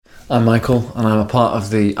I'm Michael, and I'm a part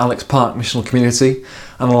of the Alex Park missional community,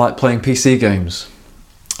 and I like playing PC games.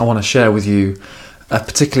 I want to share with you a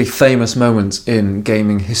particularly famous moment in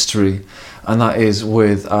gaming history, and that is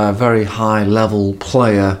with a very high level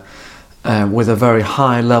player with a very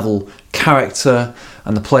high level character,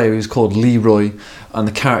 and the player who's called Leroy, and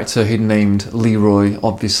the character he'd named Leroy,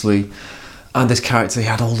 obviously. And this character, he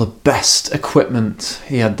had all the best equipment,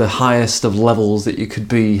 he had the highest of levels that you could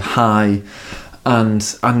be high, and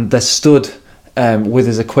they stood with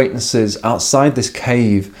his acquaintances outside this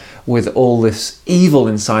cave with all this evil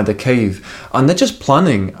inside the cave, and they're just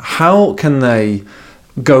planning how can they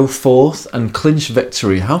go forth and clinch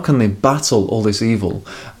victory, how can they battle all this evil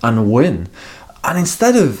and win. And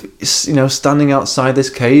instead of standing outside this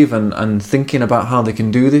cave and thinking about how they can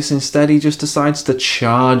do this, instead he just decides to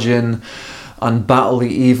charge in and battle the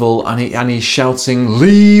evil, and he's shouting,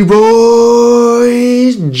 "Leroy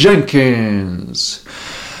Jenkins!"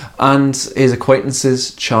 And his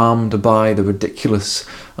acquaintances, charmed by the ridiculous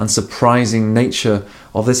and surprising nature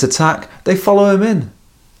of this attack, they follow him in.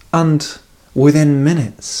 And within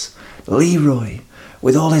minutes, Leroy,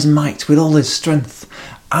 with all his might, with all his strength,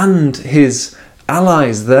 and his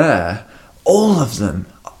allies there, all of them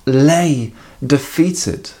lay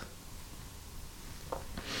defeated.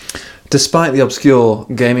 Despite the obscure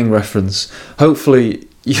gaming reference, hopefully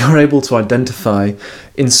you're able to identify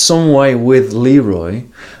in some way with Leroy,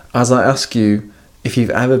 as I ask you if you've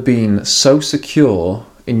ever been so secure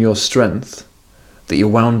in your strength that you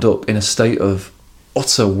wound up in a state of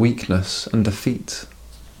utter weakness and defeat.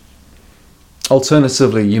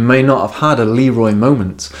 Alternatively, you may not have had a Leroy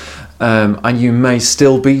moment, and you may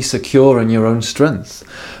still be secure in your own strength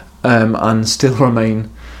and still remain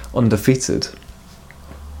undefeated.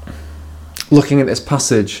 Looking at this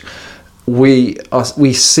passage, we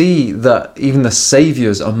see that even the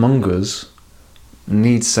saviours among us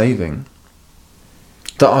need saving.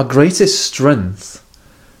 That our greatest strength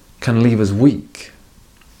can leave us weak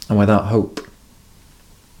and without hope.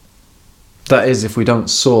 That is, if we don't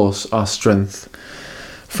source our strength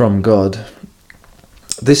from God.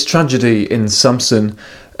 This tragedy in Samson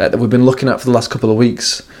that we've been looking at for the last couple of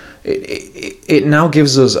weeks, it now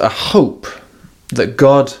gives us a hope that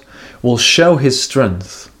God will show his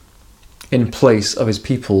strength in place of his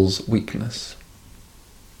people's weakness.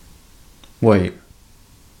 Wait,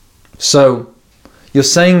 so you're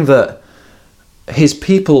saying that his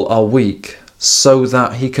people are weak so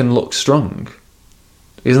that he can look strong?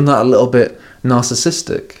 Isn't that a little bit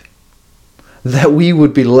narcissistic? That we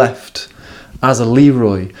would be left as a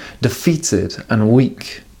Leroy, defeated and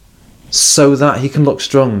weak, so that he can look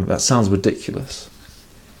strong? That sounds ridiculous.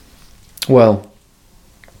 Well,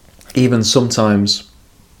 even sometimes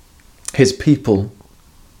his people,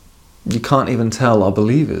 you can't even tell are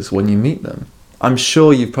believers when you meet them. I'm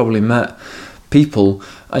sure you've probably met people,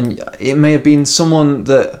 and it may have been someone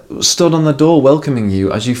that stood on the door welcoming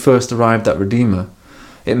you as you first arrived at Redeemer.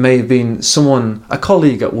 It may have been someone, a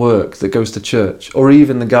colleague at work that goes to church, or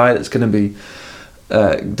even the guy that's going to be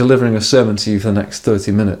delivering a sermon to you for the next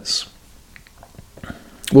 30 minutes.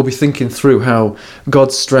 We'll be thinking through how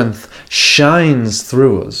God's strength shines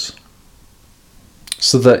through us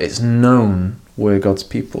so that it's known we're God's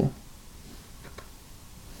people.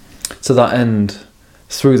 To that end,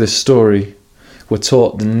 through this story, we're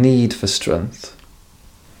taught the need for strength.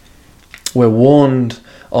 We're warned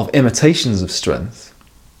of imitations of strength,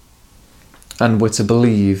 and we're to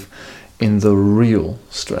believe in the real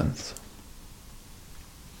strength.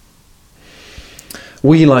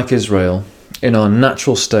 We, like Israel, in our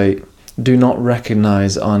natural state, do not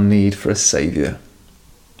recognize our need for a saviour.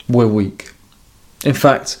 We're weak. In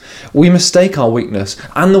fact, we mistake our weakness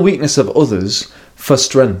and the weakness of others for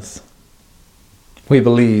strength. We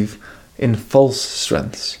believe in false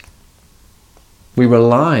strengths. We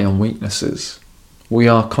rely on weaknesses. We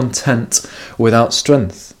are content without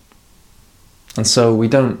strength. And so we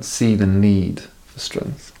don't see the need for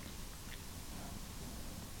strength.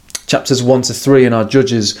 Chapters 1 to 3 in our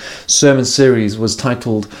Judges sermon series was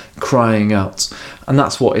titled Crying Out. And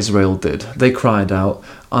that's what Israel did. They cried out,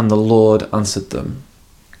 and the Lord answered them.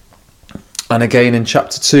 And again in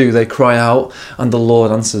chapter 2, they cry out, and the Lord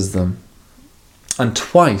answers them. And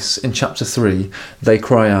twice in chapter 3, they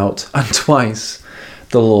cry out, and twice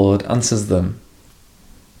the Lord answers them.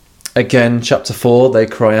 Again, chapter 4, they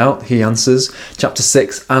cry out, he answers. Chapter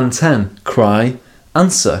 6 and 10, cry,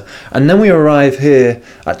 answer. And then we arrive here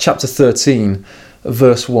at chapter 13,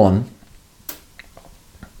 verse 1.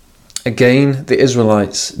 Again, the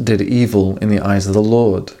Israelites did evil in the eyes of the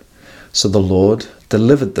Lord. So the Lord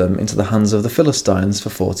delivered them into the hands of the Philistines for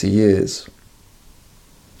 40 years.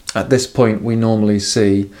 At this point, we normally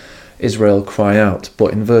see Israel cry out.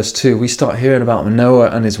 But in verse 2, we start hearing about Manoah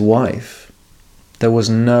and his wife. There was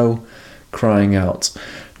no crying out.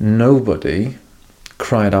 Nobody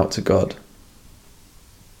cried out to God.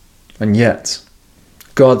 And yet,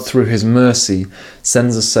 God, through his mercy,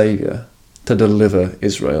 sends a saviour to deliver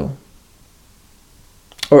Israel.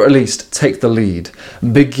 Or at least take the lead,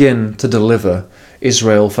 begin to deliver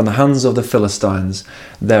Israel from the hands of the Philistines,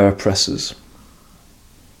 their oppressors.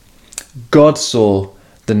 God saw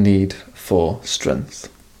the need for strength.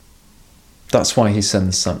 That's why he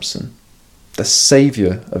sends Samson, the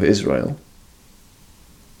saviour of Israel.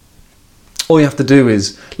 All you have to do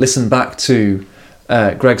is listen back to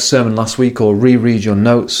Greg's sermon last week or reread your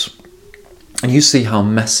notes, and you see how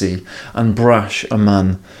messy and brash a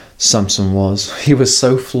man Samson was. He was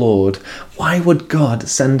so flawed. Why would God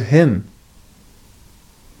send him?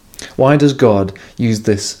 Why does God use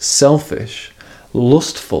this selfish,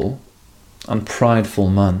 lustful, and prideful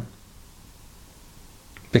man?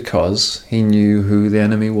 Because he knew who the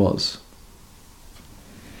enemy was.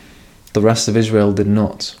 The rest of Israel did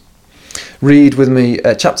not. Read with me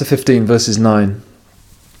chapter 15, verses 9.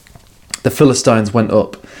 The Philistines went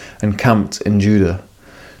up and camped in Judah,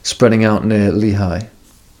 spreading out near Lehi.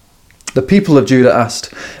 The people of Judah asked,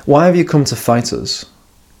 "Why have you come to fight us?"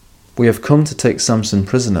 "We have come to take Samson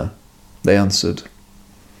prisoner," they answered,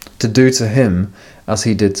 "to do to him as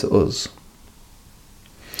he did to us."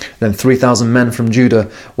 Then 3,000 men from Judah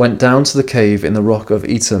went down to the cave in the rock of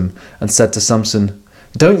Etam and said to Samson,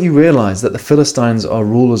 "Don't you realize that the Philistines are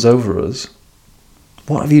rulers over us?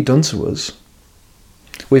 What have you done to us?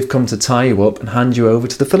 We've come to tie you up and hand you over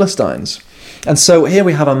to the Philistines." And so here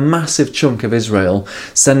we have a massive chunk of Israel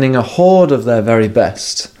sending a horde of their very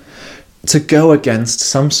best to go against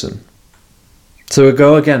Samson, to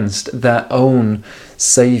go against their own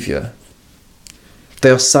saviour.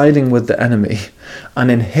 They are siding with the enemy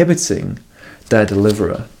and inhibiting their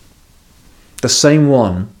deliverer, the same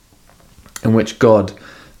one in which God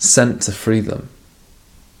sent to free them.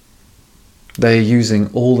 They are using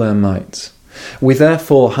all their might. We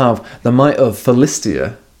therefore have the might of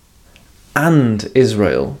Philistia and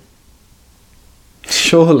Israel.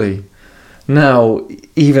 Surely, now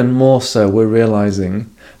even more so, we're realizing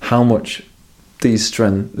how much these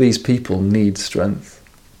people need strength.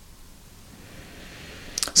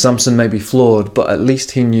 Samson may be flawed, but at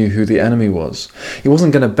least he knew who the enemy was. He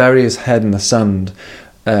wasn't going to bury his head in the sand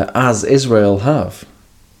as Israel have,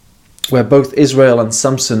 where both Israel and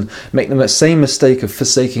Samson make the same mistake of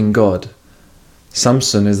forsaking God.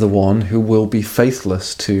 Samson is the one who will be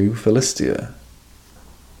faithless to Philistia.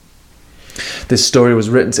 This story was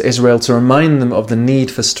written to Israel to remind them of the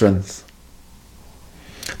need for strength.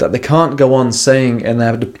 That they can't go on saying in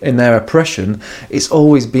their oppression, "It's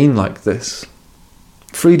always been like this."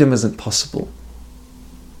 Freedom isn't possible.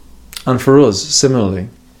 And for us, similarly,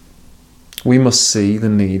 we must see the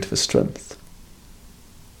need for strength.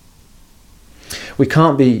 We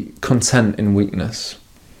can't be content in weakness,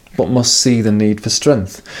 but must see the need for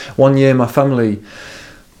strength. One year my family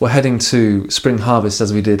were heading to Spring Harvest,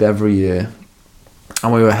 as we did every year,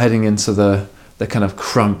 and we were heading into the kind of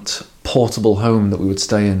cramped portable home that we would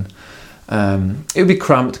stay in. It would be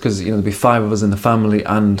cramped because there'd be 5 of us in the family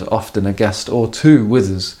and often a guest or 2 with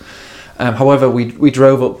us. However, we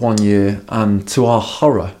drove up one year, and to our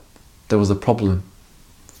horror, there was a problem.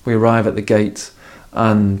 We arrive at the gate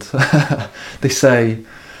and they say,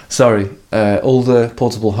 "Sorry, all the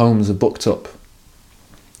portable homes are booked up.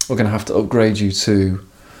 We're going to have to upgrade you to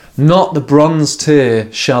not the bronze tier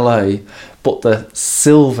chalet, but the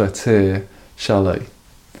silver tier chalet."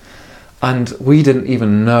 And we didn't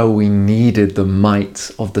even know we needed the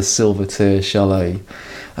might of the silver tier chalet.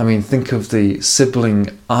 I mean, think of the sibling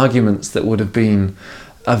arguments that would have been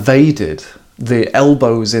evaded, the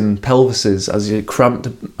elbows in pelvises as you cramped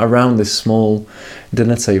around this small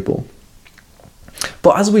dinner table.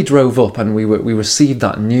 But as we drove up and we received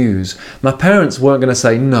that news, my parents weren't going to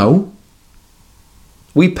say no.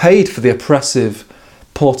 We paid for the oppressive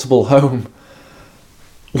portable home.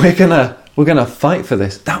 We're gonna fight for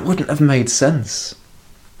this. That wouldn't have made sense.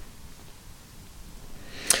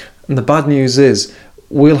 And the bad news is,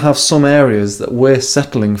 we'll have some areas that we're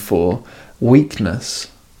settling for weakness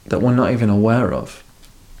that we're not even aware of.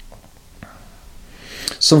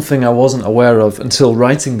 Something I wasn't aware of until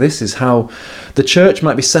writing this is how the church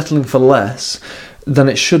might be settling for less than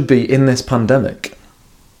it should be in this pandemic.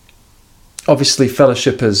 Obviously,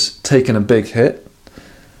 fellowship has taken a big hit.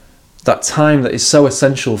 That time that is so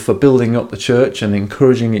essential for building up the church and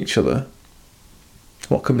encouraging each other.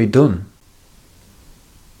 What can be done?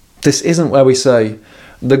 This isn't where we say,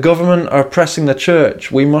 the government are oppressing the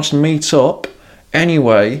church, we must meet up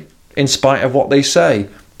anyway in spite of what they say.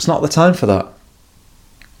 It's not the time for that.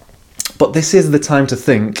 But this is the time to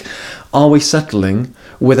think, are we settling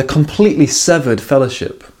with a completely severed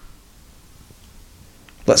fellowship?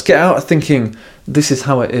 Let's get out of thinking this is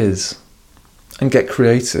how it is and get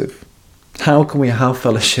creative. How can we have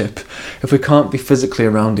fellowship if we can't be physically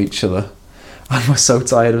around each other and we're so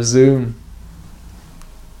tired of Zoom?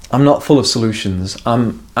 I'm not full of solutions.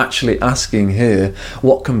 I'm actually asking here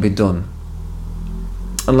what can be done.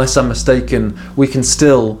 Unless I'm mistaken, we can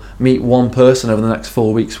still meet one person over the next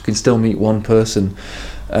 4 weeks. We can still meet one person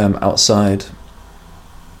outside.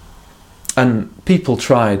 And people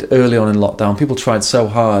tried early on in lockdown, people tried so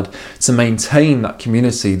hard to maintain that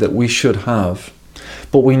community that we should have.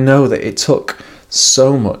 But we know that it took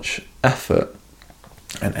so much effort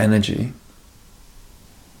and energy.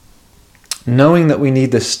 Knowing that we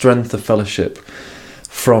need this strength of fellowship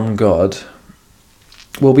from God,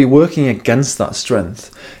 we'll be working against that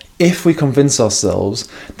strength if we convince ourselves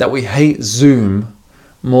that we hate Zoom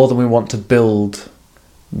more than we want to build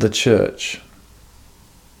the church.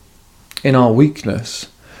 In our weakness,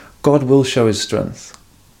 God will show his strength.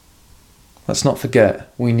 Let's not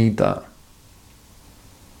forget, we need that.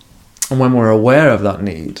 And when we're aware of that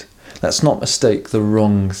need, let's not mistake the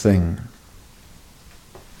wrong thing.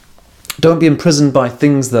 Don't be imprisoned by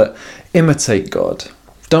things that imitate God.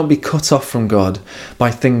 Don't be cut off from God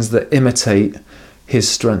by things that imitate his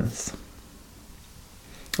strength.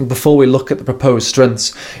 And before we look at the proposed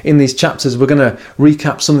strengths in these chapters, we're going to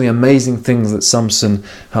recap some of the amazing things that Samson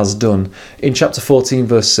has done. In chapter 14,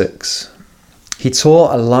 verse 6, he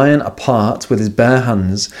tore a lion apart with his bare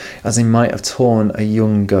hands as he might have torn a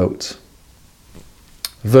young goat.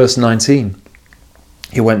 Verse 19,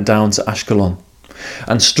 he went down to Ashkelon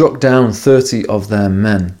and struck down 30 of their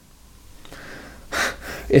men.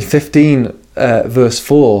 In 15, verse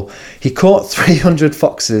 4, he caught 300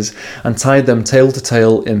 foxes and tied them tail to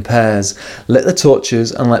tail in pairs, lit the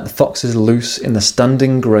torches and let the foxes loose in the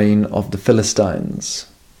standing grain of the Philistines.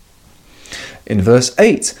 In verse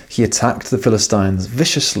 8, he attacked the Philistines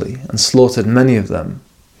viciously and slaughtered many of them.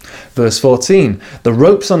 Verse 14, the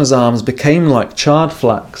ropes on his arms became like charred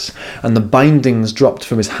flax and the bindings dropped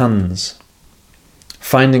from his hands.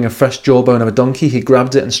 Finding a fresh jawbone of a donkey, he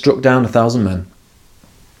grabbed it and struck down 1,000 men.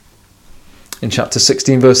 In chapter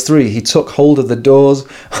 16, verse 3, he took hold of the doors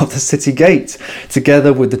of the city gate,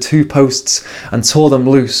 together with the 2 posts, and tore them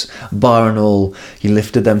loose, bar and all. He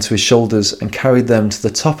lifted them to his shoulders and carried them to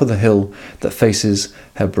the top of the hill that faces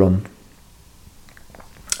Hebron.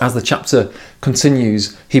 As the chapter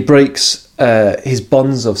continues, he breaks his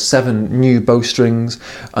bonds of 7 new bowstrings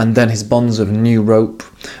and then his bonds of new rope,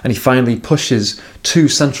 and he finally pushes 2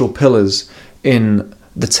 central pillars in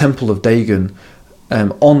the temple of Dagon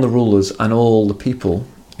on the rulers and all the people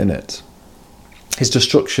in it. His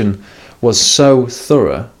destruction was so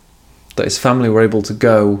thorough that his family were able to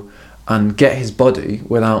go and get his body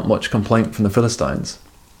without much complaint from the Philistines.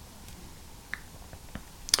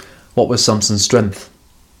 What was Samson's strength?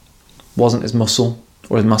 Wasn't his muscle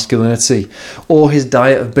or his masculinity or his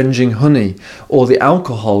diet of binging honey or the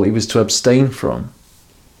alcohol he was to abstain from.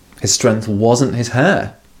 His strength wasn't his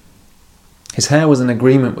hair. His hair was an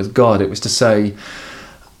agreement with God. It was to say,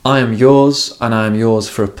 I am yours and I am yours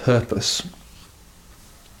for a purpose.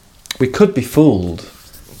 We could be fooled,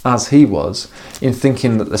 as he was, in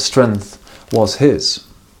thinking that the strength was his.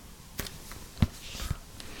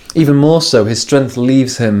 Even more so, his strength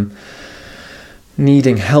leaves him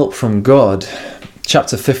needing help from God.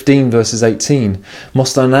 Chapter 15, verses 18,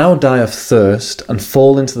 must I now die of thirst and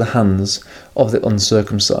fall into the hands of the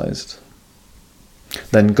uncircumcised?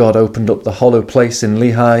 Then God opened up the hollow place in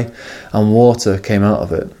Lehi, and water came out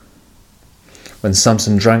of it. When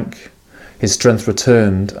Samson drank, his strength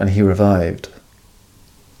returned and he revived.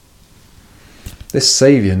 This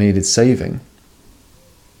Saviour needed saving.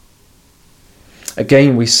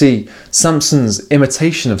 Again, we see Samson's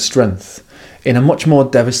imitation of strength in a much more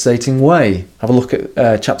devastating way. Have a look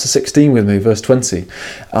at chapter 16 with me, verse 20.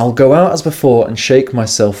 I'll go out as before and shake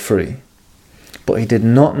myself free. But he did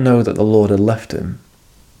not know that the Lord had left him.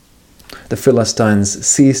 The Philistines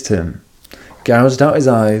seized him, gouged out his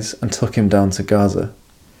eyes, and took him down to Gaza.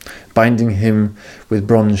 Binding him with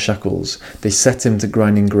bronze shackles, they set him to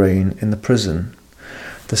grinding grain in the prison.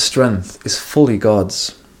 The strength is fully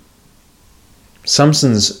God's.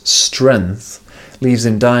 Samson's strength leaves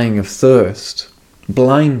him dying of thirst,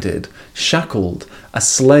 blinded, shackled, a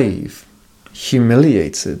slave,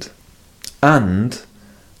 humiliated, and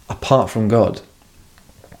apart from God.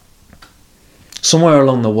 Somewhere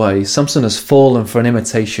along the way, Samson has fallen for an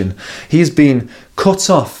imitation. He has been cut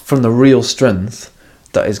off from the real strength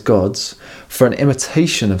that is God's, for an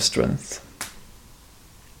imitation of strength.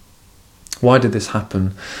 Why did this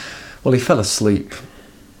happen? Well, he fell asleep.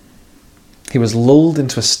 He was lulled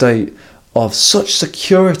into a state of such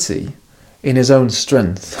security in his own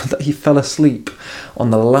strength that he fell asleep on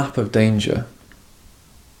the lap of danger.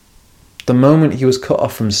 The moment he was cut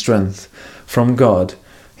off from strength, from God,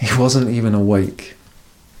 he wasn't even awake.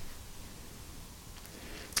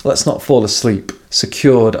 Let's not fall asleep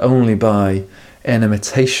secured only by an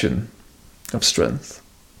imitation of strength.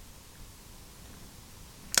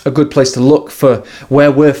 A good place to look for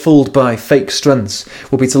where we're fooled by fake strengths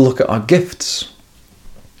will be to look at our gifts.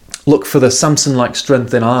 Look for the Samson-like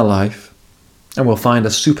strength in our life, and we'll find a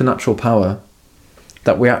supernatural power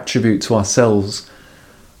that we attribute to ourselves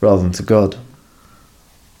rather than to God.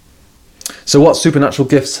 So what supernatural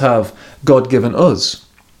gifts have God given us?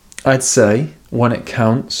 I'd say, when it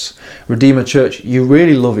counts, Redeemer Church, you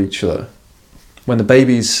really love each other. When the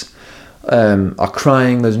babies are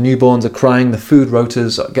crying, those newborns are crying, the food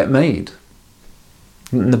rotas get made.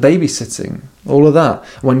 And the babysitting, all of that.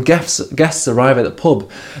 When guests arrive at the pub,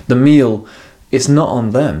 the meal is not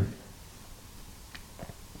on them.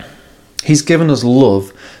 He's given us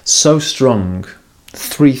love so strong,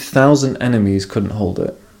 3,000 enemies couldn't hold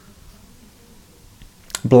it.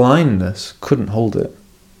 Blindness couldn't hold it.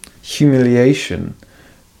 Humiliation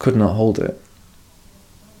could not hold it.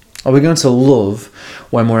 Are we going to love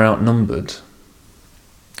when we're outnumbered?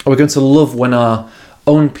 Are we going to love when our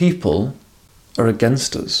own people are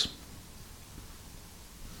against us?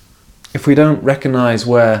 If we don't recognise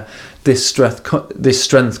where this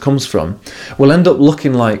strength comes from, we'll end up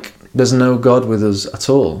looking like there's no God with us at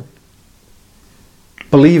all.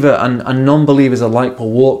 Believer and non-believers alike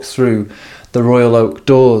will walk through the Royal Oak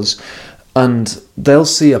doors and they'll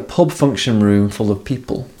see a pub function room full of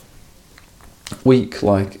people, weak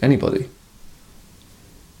like anybody,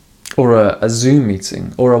 or a Zoom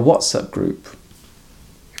meeting, or a WhatsApp group,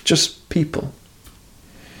 just people.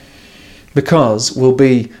 Because we'll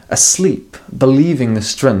be asleep, believing the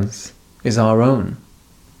strength is our own.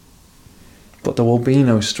 But there will be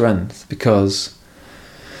no strength because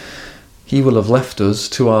He will have left us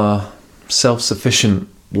to our self-sufficient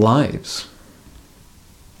lives.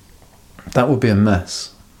 That would be a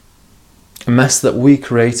mess. A mess that we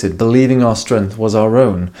created, believing our strength was our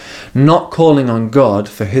own, not calling on God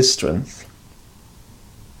for His strength.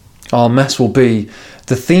 Our mess will be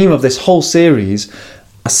the theme of this whole series,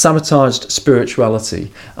 a sabotaged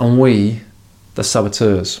spirituality, and we, the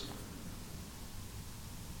saboteurs.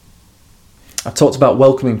 I've talked about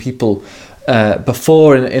welcoming people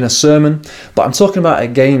before in a sermon, but I'm talking about it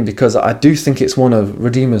again because I do think it's one of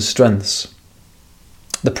Redeemer's strengths.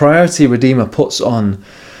 The priority Redeemer puts on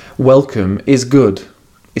welcome is good.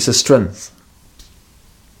 It's a strength.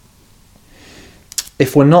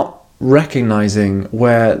 If we're not recognising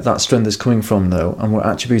where that strength is coming from, though, and we're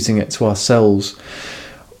attributing it to ourselves,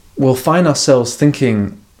 we'll find ourselves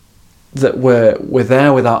thinking that we're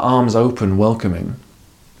there with our arms open, welcoming.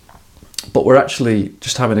 But we're actually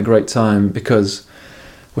just having a great time because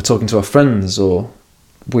we're talking to our friends or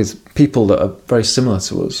with people that are very similar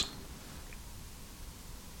to us.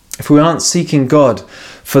 If we aren't seeking God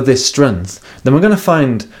for this strength, then we're going to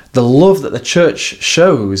find the love that the church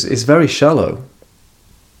shows is very shallow.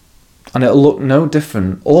 And it'll look no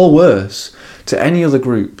different or worse to any other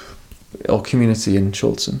group or community in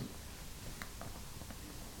Chorlton.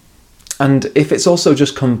 And if it's also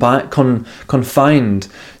just confined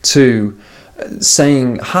to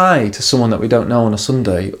saying hi to someone that we don't know on a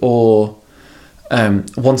Sunday, or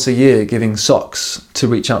once a year giving socks to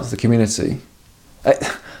reach out to the community.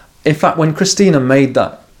 In fact, when Christina made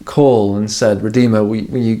that call and said, Redeemer,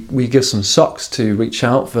 we give some socks to reach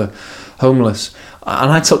out for homeless,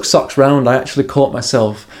 and I took socks round, I actually caught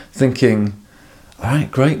myself thinking, all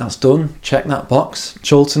right, great, that's done. Check that box.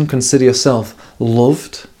 Chorlton, consider yourself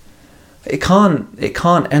loved. It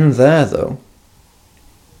can't end there, though.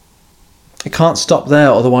 It can't stop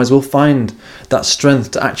there, otherwise we'll find that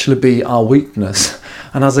strength to actually be our weakness.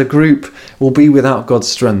 And as a group, we'll be without God's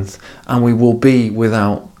strength, and we will be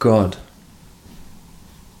without God.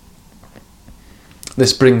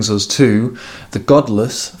 This brings us to the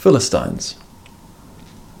godless Philistines.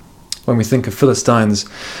 When we think of Philistines,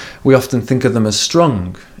 we often think of them as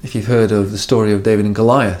strong. If you've heard of the story of David and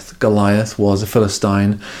Goliath, Goliath was a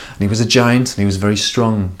Philistine, and he was a giant, and he was very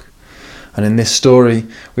strong. And in this story,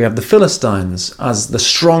 we have the Philistines as the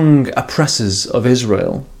strong oppressors of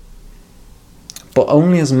Israel, but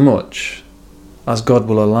only as much as God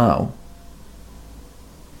will allow.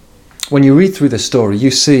 When you read through this story, you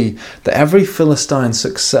see that every Philistine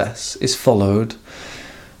success is followed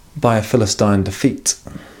by a Philistine defeat.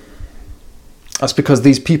 That's because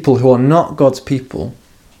these people who are not God's people,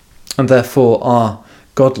 and therefore are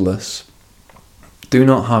godless, do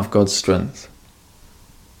not have God's strength.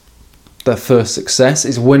 Their first success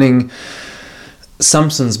is winning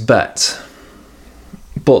Samson's bet,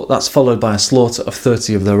 but that's followed by a slaughter of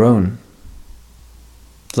 30 of their own.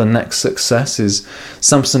 The next success is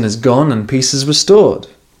Samson is gone and peace is restored.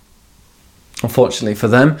 Unfortunately for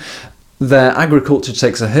them, their agriculture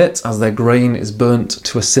takes a hit as their grain is burnt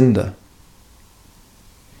to a cinder.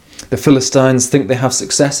 The Philistines think they have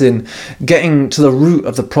success in getting to the root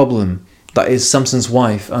of the problem that is Samson's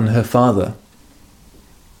wife and her father.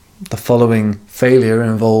 The following failure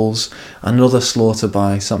involves another slaughter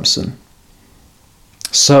by Samson.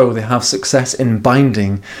 So they have success in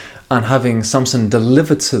binding and having Samson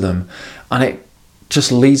delivered to them, and it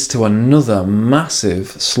just leads to another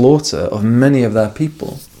massive slaughter of many of their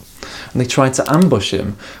people. And they try to ambush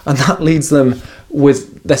him, and that leads them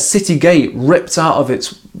with their city gate ripped out of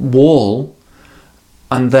its wall,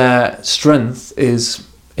 and their strength is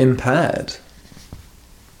impaired.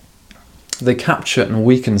 They capture and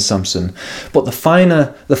weaken Samson, but the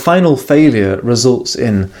final failure results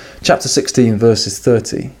in chapter 16 verses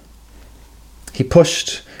 30. He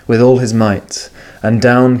pushed with all his might, and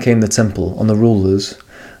down came the temple on the rulers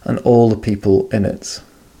and all the people in it.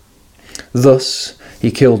 Thus he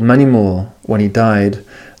killed many more when he died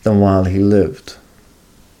than while he lived.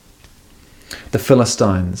 The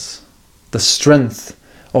Philistines, the strength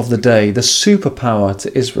of the day, the superpower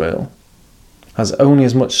to Israel, has only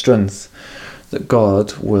as much strength that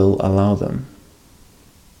God will allow them,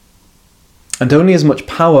 and only as much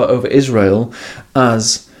power over Israel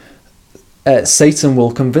as Satan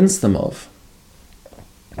will convince them of.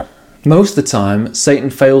 Most of the time, Satan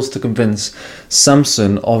fails to convince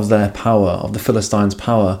Samson of their power, of the Philistines'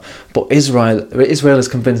 power, but Israel is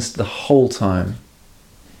convinced the whole time.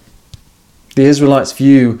 The Israelites'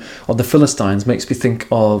 view of the Philistines makes me think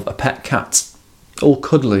of a pet cat, all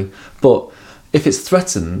cuddly, but if it's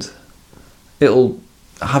threatened, it'll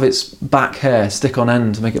have its back hair stick on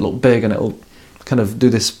end to make it look big, and it'll kind of do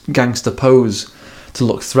this gangster pose to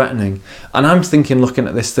look threatening. And I'm thinking, looking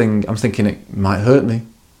at this thing, I'm thinking it might hurt me.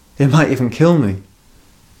 It might even kill me.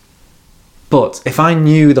 But if I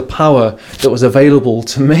knew the power that was available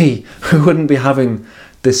to me, we wouldn't be having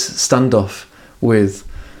this standoff with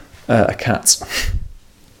a cat.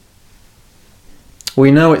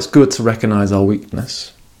 We know it's good to recognise our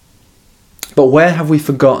weakness. But where have we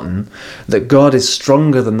forgotten that God is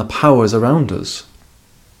stronger than the powers around us?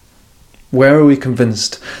 Where are we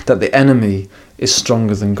convinced that the enemy is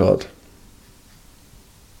stronger than God?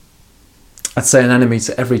 I'd say an enemy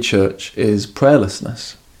to every church is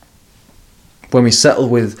prayerlessness. When we settle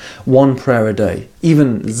with one prayer a day,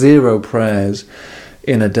 even 0 prayers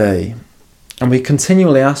in a day, and we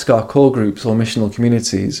continually ask our core groups or missional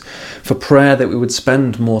communities for prayer that we would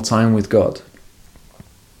spend more time with God.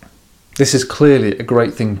 This is clearly a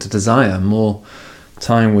great thing to desire, more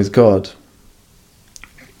time with God.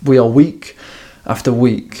 We are week after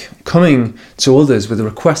week coming to others with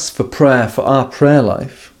requests for prayer for our prayer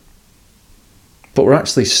life, but we're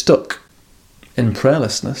actually stuck in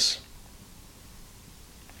prayerlessness.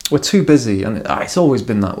 We're too busy, and it's always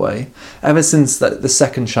been that way. Ever since the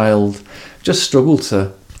second child, just struggled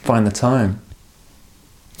to find the time.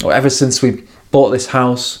 Or ever since we bought this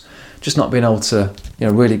house, just not being able to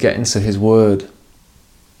really get into his word.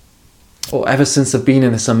 Or ever since I've been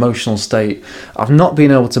in this emotional state, I've not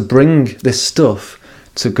been able to bring this stuff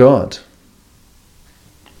to God.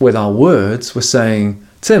 With our words, we're saying,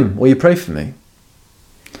 Tim, will you pray for me?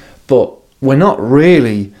 But we're not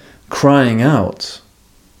really crying out.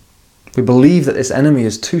 We believe that this enemy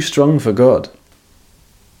is too strong for God.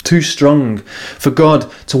 Too strong for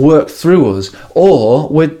God to work through us, or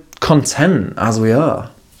we're content as we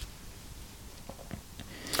are.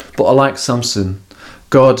 But like Samson,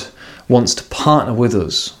 God wants to partner with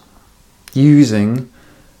us using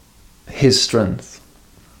his strength.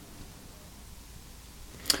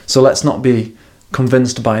 So let's not be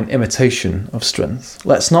convinced by an imitation of strength.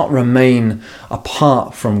 Let's not remain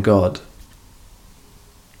apart from God.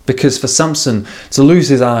 Because for Samson, to lose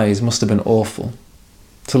his eyes must have been awful.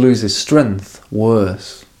 To lose his strength,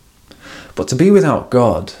 worse. But to be without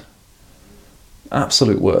God,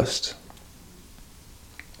 absolute worst.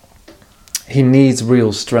 He needs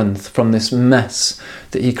real strength from this mess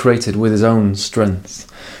that he created with his own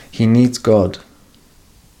strength. He needs God.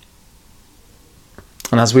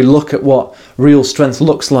 And as we look at what real strength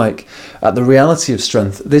looks like, at the reality of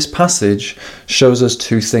strength, this passage shows us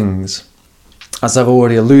 2 things. As I've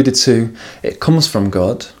already alluded to, it comes from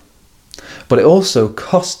God, but it also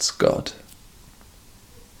costs God.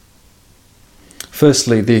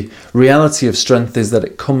 Firstly, the reality of strength is that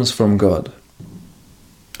it comes from God.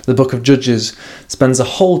 The book of Judges spends a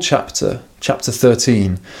whole chapter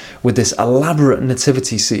 13, with this elaborate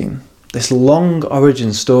nativity scene. This long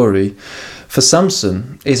origin story for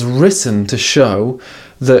Samson is written to show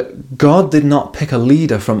that God did not pick a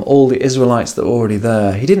leader from all the Israelites that were already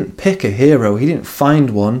there. He didn't pick a hero. He didn't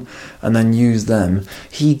find one and then use them.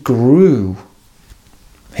 He grew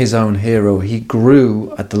his own hero. He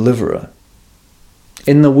grew a deliverer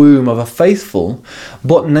in the womb of a faithful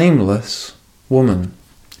but nameless woman.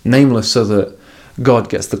 Nameless so that God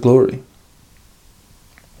gets the glory.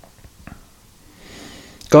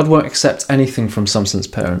 God won't accept anything from Samson's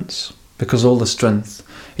parents because all the strength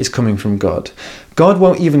is coming from God. God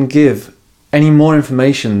won't even give any more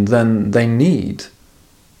information than they need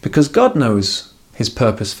because God knows his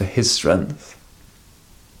purpose for his strength.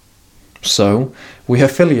 So we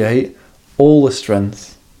affiliate all the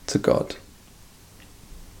strength to God.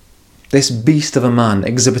 This beast of a man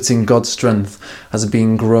exhibiting God's strength as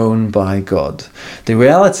being grown by God. The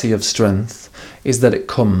reality of strength is that it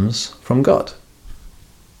comes from God.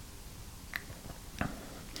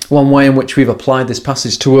 One way in which we've applied this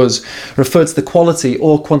passage to us referred to the quality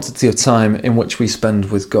or quantity of time in which we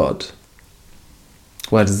spend with God.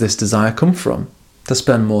 Where does this desire come from? To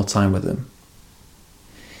spend more time with him.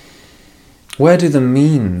 Where do the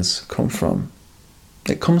means come from?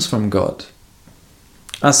 It comes from God.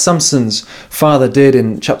 As Samson's father did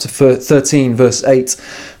in chapter 13, verse 8,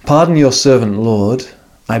 "Pardon your servant, Lord.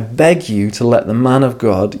 I beg you to let the man of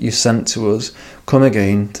God you sent to us come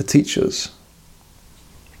again to teach us."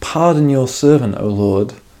 Pardon your servant, O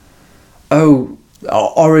Lord. O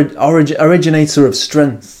originator of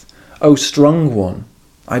strength, O strong one,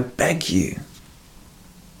 I beg you.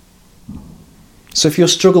 So if you're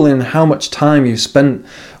struggling in how much time you've spent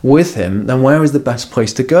with him, then where is the best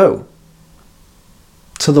place to go?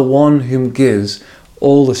 To the one whom gives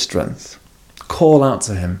all the strength. Call out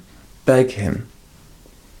to him. Beg him.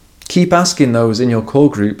 Keep asking those in your core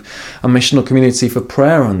group and missional community for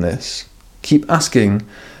prayer on this. Keep asking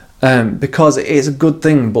because it is a good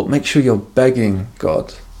thing, but make sure you're begging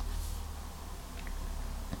God.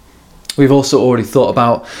 We've also already thought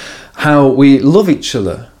about how we love each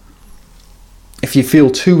other. If you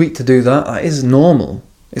feel too weak to do that, that is normal.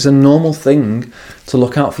 It's a normal thing to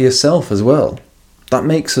look out for yourself as well. That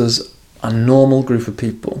makes us a normal group of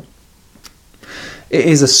people. It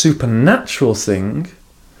is a supernatural thing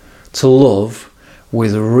to love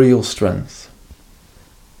with real strength.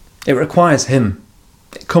 It requires him.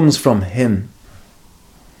 It comes from him.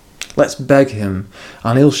 Let's beg him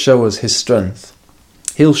and he'll show us his strength.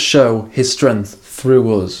 He'll show his strength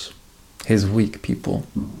through us, his weak people.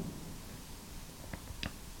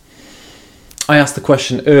 I asked the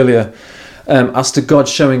question earlier as to God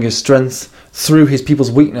showing his strength through his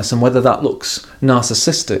people's weakness and whether that looks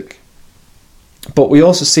narcissistic. But we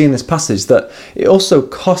also see in this passage that it also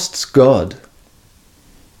costs God.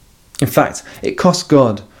 In fact, it costs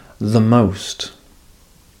God the most.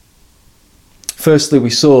 Firstly, we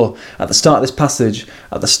saw at the start of this passage,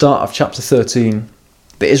 at the start of chapter 13,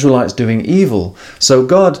 the Israelites doing evil. So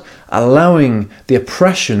God allowing the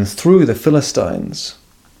oppression through the Philistines.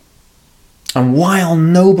 And while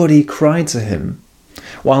nobody cried to him,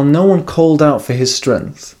 while no one called out for his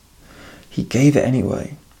strength, he gave it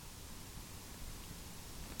anyway.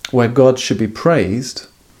 Where God should be praised,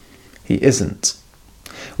 he isn't.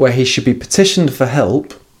 Where he should be petitioned for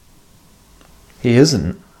help, he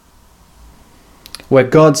isn't. Where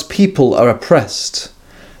God's people are oppressed,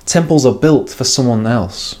 temples are built for someone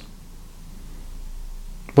else.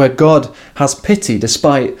 Where God has pity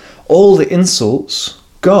despite all the insults,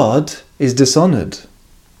 God is dishonoured.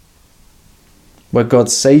 Where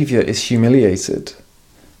God's Saviour is humiliated,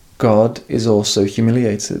 God is also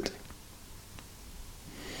humiliated.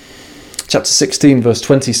 Chapter 16 verse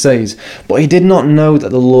 20 says, "But he did not know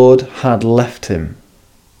that the Lord had left him."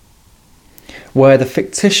 Where the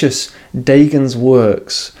fictitious Dagon's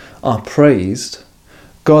works are praised,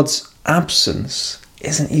 God's absence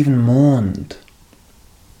isn't even mourned.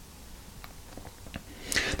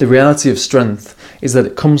 The reality of strength is that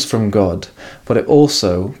it comes from God, but it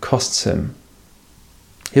also costs him.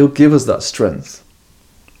 He'll give us that strength,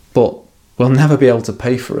 but we'll never be able to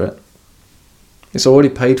pay for it. It's already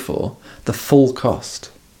paid for, the full cost.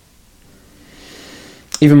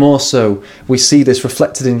 Even more so, we see this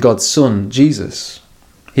reflected in God's Son, Jesus.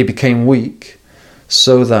 He became weak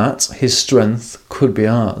so that his strength could be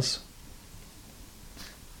ours.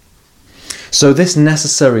 So this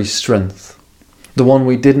necessary strength, the one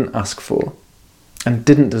we didn't ask for and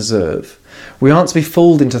didn't deserve, we aren't to be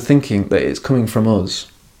fooled into thinking that it's coming from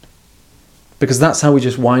us. Because that's how we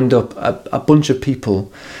just wind up a bunch of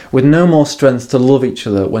people with no more strength to love each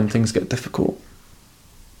other when things get difficult.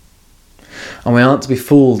 And we aren't to be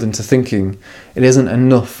fooled into thinking it isn't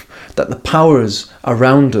enough, that the powers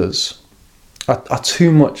around us are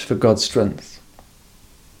too much for God's strength.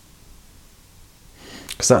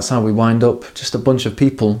 Because that's how we wind up, just a bunch of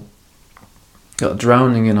people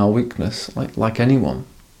drowning in our weakness, like anyone.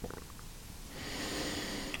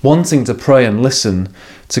 Wanting to pray and listen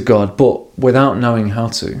to God, but without knowing how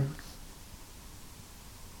to.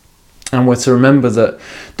 And we're to remember that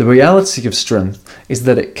the reality of strength is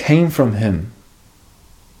that it came from Him.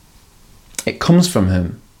 It comes from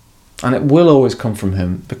Him. And it will always come from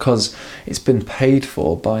Him because it's been paid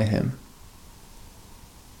for by Him.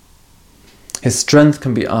 His strength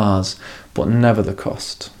can be ours, but never the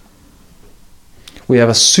cost. We have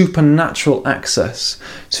a supernatural access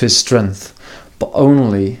to His strength, but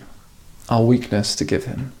only our weakness to give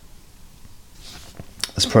Him.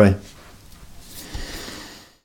 Let's pray.